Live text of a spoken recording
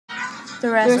The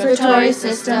Respiratory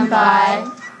System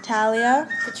by Talia,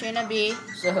 Katrina B.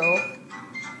 Sahil,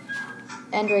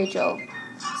 and Rachel.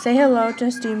 Say hello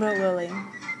to Steamboat Willy.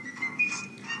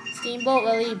 Steamboat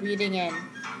Willy breathing in.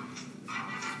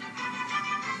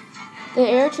 The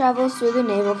air travels through the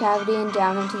nasal cavity and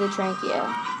down into the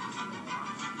trachea.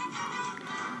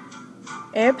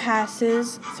 Air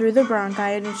passes through the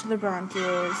bronchi and into the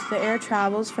bronchioles. The air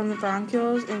travels from the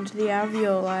bronchioles into the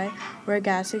alveoli, where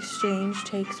gas exchange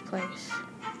takes place.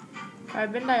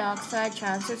 Carbon dioxide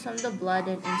transfers from the blood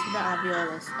and into the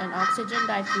alveolus, and oxygen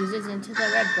diffuses into the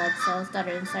red blood cells that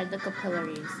are inside the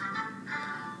capillaries.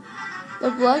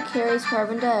 The blood carries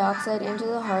carbon dioxide into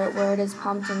the heart, where it is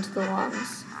pumped into the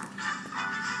lungs.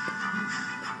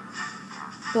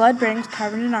 Blood brings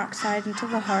carbon dioxide into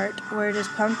the heart, where it is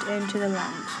pumped into the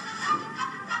lungs.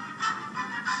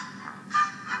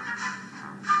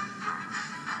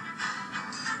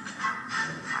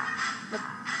 The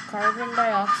carbon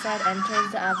dioxide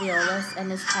enters the alveolus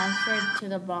and is transferred to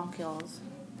the bronchioles.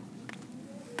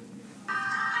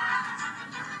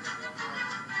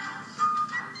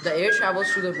 the air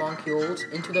travels through the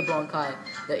bronchioles into the bronchi.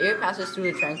 The air passes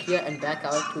through the trachea and back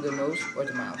out through the nose or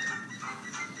the mouth.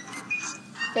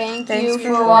 Thanks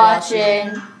for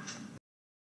watching.